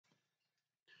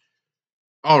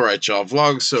Alright, y'all.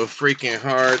 Vlog's so freaking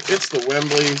hard. It's the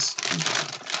Wembleys.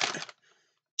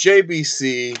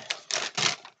 JBC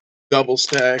double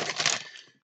stack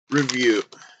review.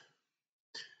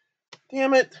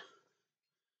 Damn it.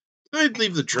 I'd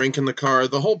leave the drink in the car.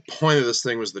 The whole point of this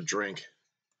thing was the drink.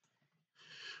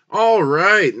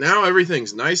 Alright, now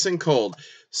everything's nice and cold.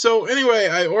 So anyway,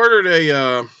 I ordered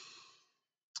a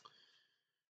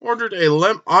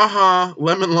AHA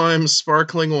lemon lime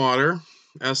sparkling water.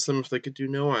 Asked them if they could do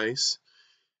no ice,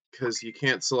 because you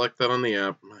can't select that on the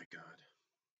app. My God.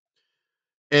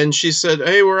 And she said,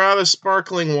 "Hey, we're out of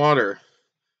sparkling water.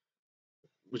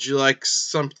 Would you like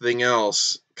something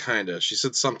else?" Kinda. She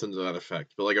said something to that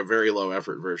effect, but like a very low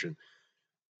effort version.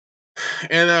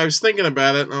 And I was thinking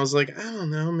about it, and I was like, I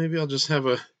don't know, maybe I'll just have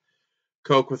a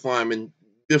Coke with lime. And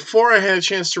before I had a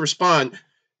chance to respond,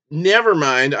 never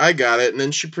mind, I got it. And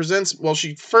then she presents, well,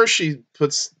 she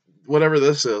puts whatever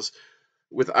this is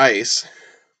with ice.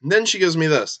 And then she gives me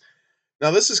this.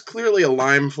 Now, this is clearly a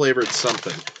lime-flavored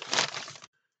something.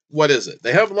 What is it?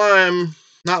 They have lime,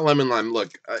 not lemon lime.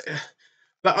 Look, the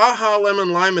AHA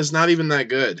lemon lime is not even that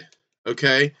good,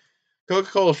 okay?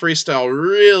 Coca-Cola Freestyle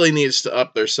really needs to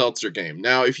up their seltzer game.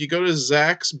 Now, if you go to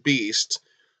Zach's Beast,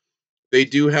 they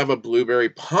do have a blueberry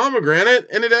pomegranate,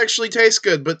 and it actually tastes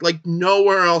good, but, like,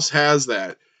 nowhere else has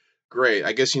that. Great.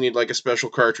 I guess you need, like, a special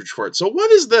cartridge for it. So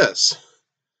what is this?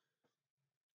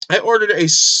 I ordered a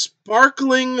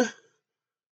sparkling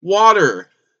water,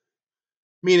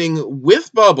 meaning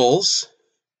with bubbles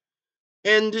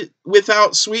and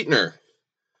without sweetener.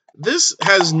 This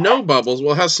has no bubbles.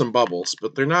 Well, it has some bubbles,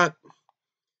 but they're not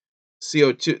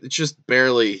CO2. It's just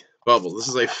barely bubbles. This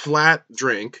is a flat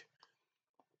drink.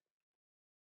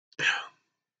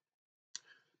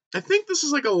 I think this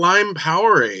is like a lime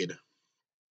Powerade.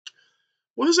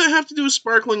 What does that have to do with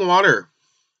sparkling water?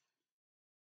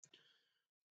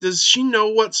 Does she know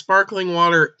what sparkling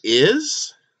water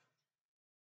is?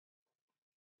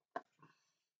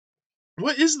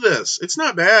 What is this? It's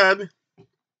not bad.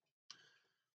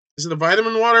 Is it a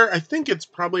vitamin water? I think it's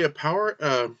probably a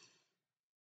Powerade.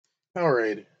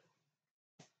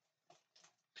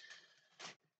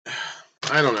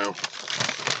 I don't know.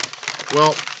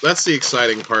 Well, that's the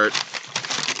exciting part.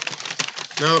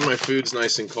 Now that my food's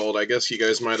nice and cold, I guess you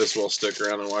guys might as well stick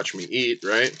around and watch me eat,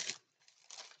 right?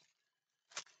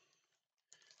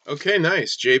 Okay,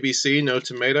 nice. JBC, no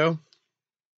tomato.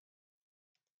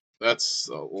 That's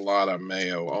a lot of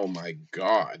mayo. Oh my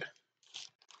God.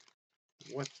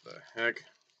 What the heck?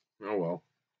 Oh well.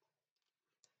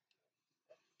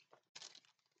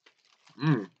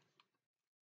 Mmm.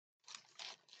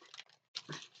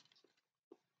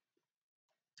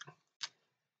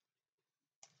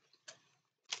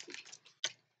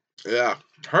 Yeah,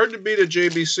 hard to beat a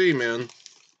JBC, man.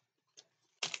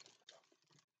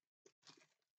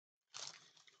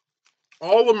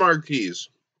 All the marquees.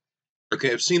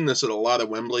 Okay, I've seen this at a lot of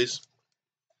Wembleys.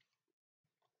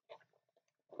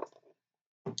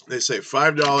 They say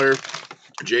 $5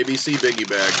 JBC biggie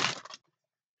bag.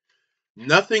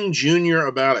 Nothing junior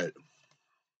about it.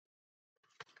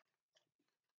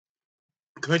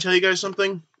 Can I tell you guys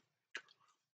something?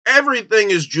 Everything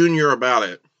is junior about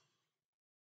it.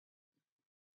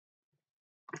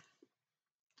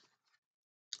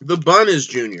 The bun is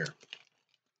junior.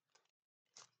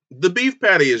 The beef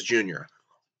patty is junior.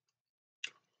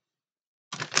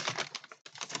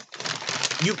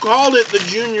 You called it the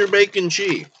junior bacon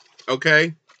cheese,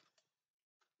 okay?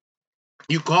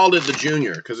 You called it the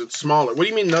junior because it's smaller. What do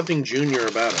you mean nothing junior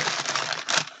about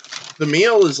it? The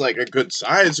meal is like a good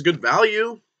size, a good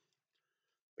value.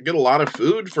 I get a lot of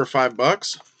food for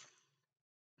 $5.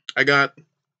 I got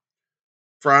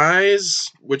fries,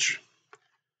 which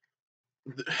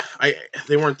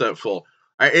they weren't that full.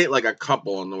 I ate like a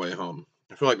couple on the way home.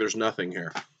 I feel like there's nothing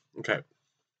here. Okay.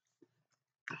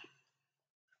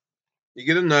 You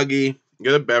get a nuggie, you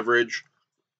get a beverage,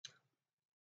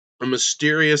 a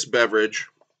mysterious beverage,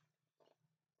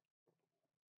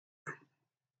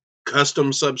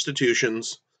 custom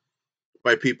substitutions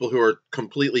by people who are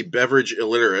completely beverage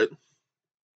illiterate.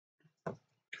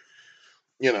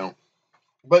 You know.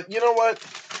 But you know what?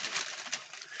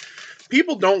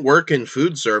 People don't work in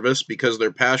food service because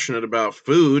they're passionate about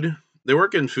food. They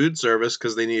work in food service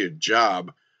because they need a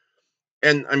job.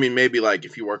 And, I mean, maybe, like,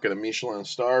 if you work at a Michelin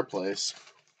star place.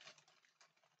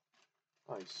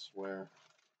 I swear.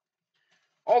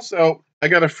 Also, I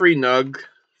got a free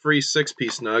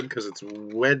 6-piece nug, because it's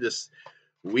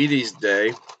Wheaties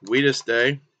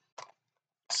Day.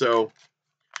 So,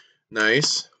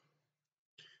 nice.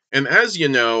 And as you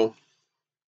know,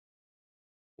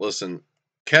 listen,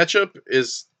 ketchup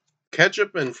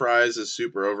and fries is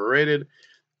super overrated.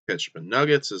 Ketchup and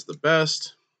nuggets is the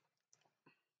best.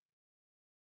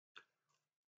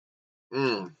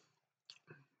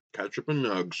 Ketchup and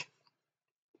nugs.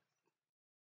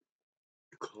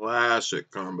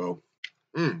 Classic combo.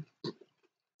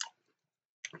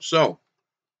 So,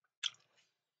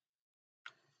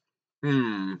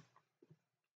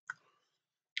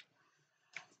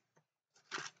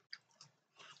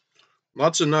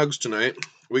 lots of nugs tonight.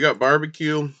 We got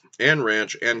barbecue and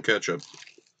ranch and ketchup.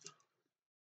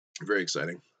 Very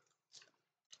exciting.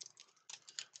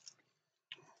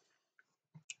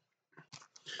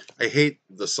 I hate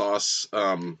the sauce,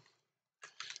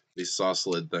 these sauce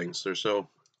lid things. They're so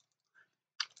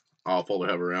awful to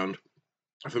have around.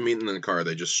 If I'm eating in the car,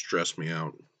 they just stress me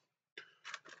out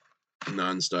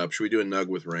nonstop. Should we do a nug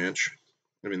with ranch?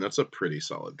 I mean, that's a pretty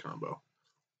solid combo.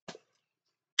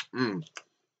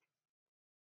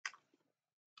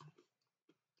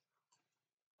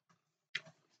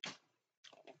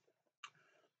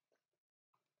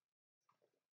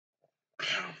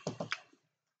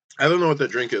 I don't know what that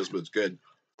drink is, but it's good.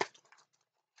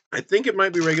 I think it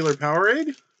might be regular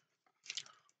Powerade,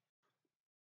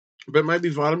 but it might be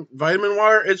vitamin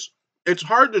water. It's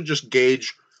hard to just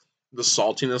gauge the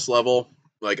saltiness level,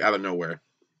 like, out of nowhere.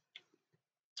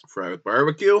 Fry with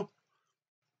barbecue?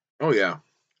 Oh, yeah.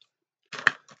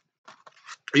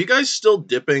 Are you guys still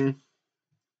dipping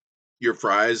your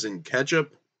fries in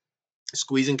ketchup?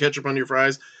 Squeezing ketchup on your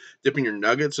fries? Dipping your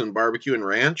nuggets in barbecue and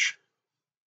ranch?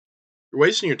 You're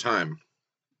wasting your time.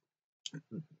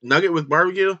 Nugget with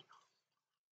barbecue?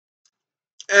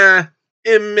 Meh.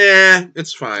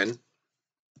 It's fine.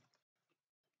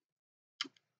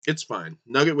 It's fine.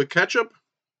 Nugget with ketchup?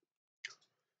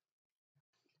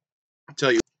 I'll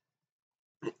tell you.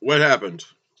 What happened?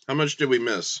 How much did we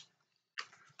miss?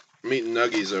 I'm eating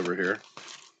nuggies over here.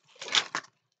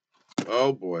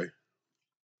 Oh, boy.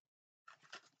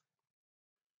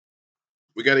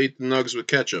 We gotta eat the nugs with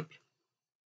ketchup.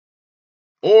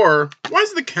 Or, why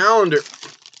is the calendar...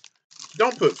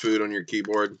 Don't put food on your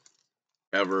keyboard.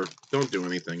 Ever. Don't do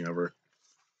anything ever.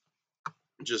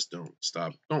 Just don't.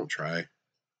 Stop. Don't try.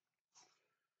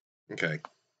 Okay.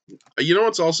 You know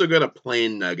what's also good? A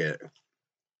plain nugget.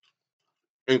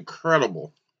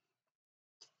 Incredible.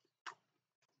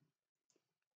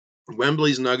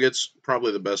 Wembley's nuggets,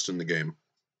 probably the best in the game.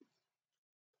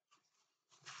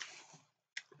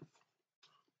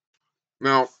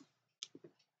 Now,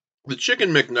 the Chicken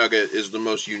McNugget is the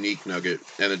most unique nugget,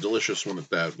 and a delicious one at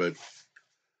that, but...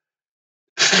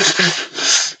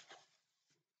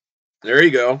 There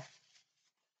you go.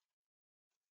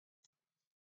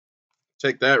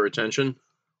 Take that, retention.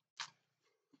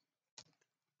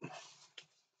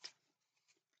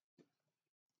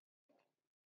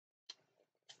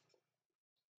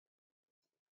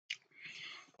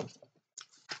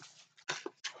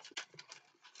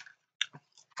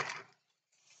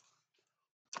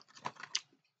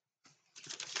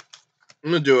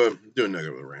 I'm gonna do a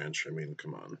nugget with ranch. I mean,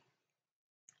 come on.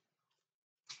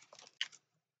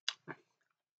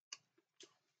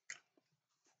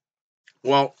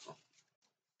 Well,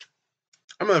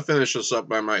 I'm gonna finish this up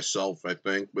by myself, I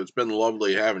think, but it's been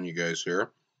lovely having you guys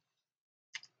here.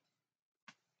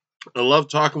 I love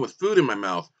talking with food in my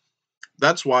mouth.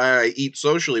 That's why I eat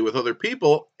socially with other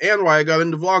people, and why I got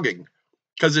into vlogging,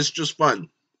 because it's just fun.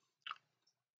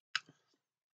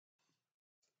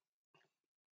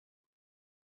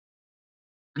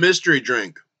 Mystery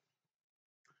drink.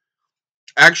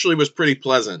 Actually was pretty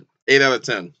pleasant. 8 out of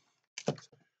 10.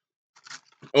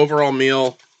 Overall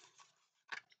meal,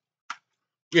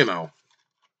 you know,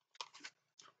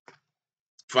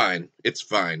 fine. It's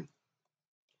fine.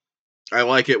 I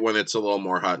like it when it's a little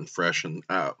more hot and fresh, and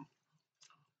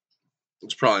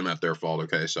it's probably not their fault,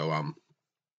 okay? So,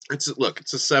 it's a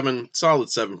solid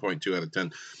 7.2 out of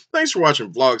 10. Thanks for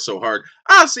watching Vlog So Hard.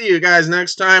 I'll see you guys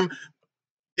next time.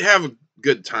 Have a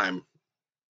good time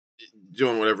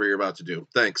doing whatever you're about to do.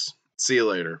 Thanks. See you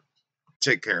later.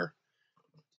 Take care.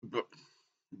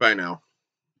 Bye now.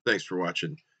 Thanks for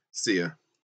watching. See ya.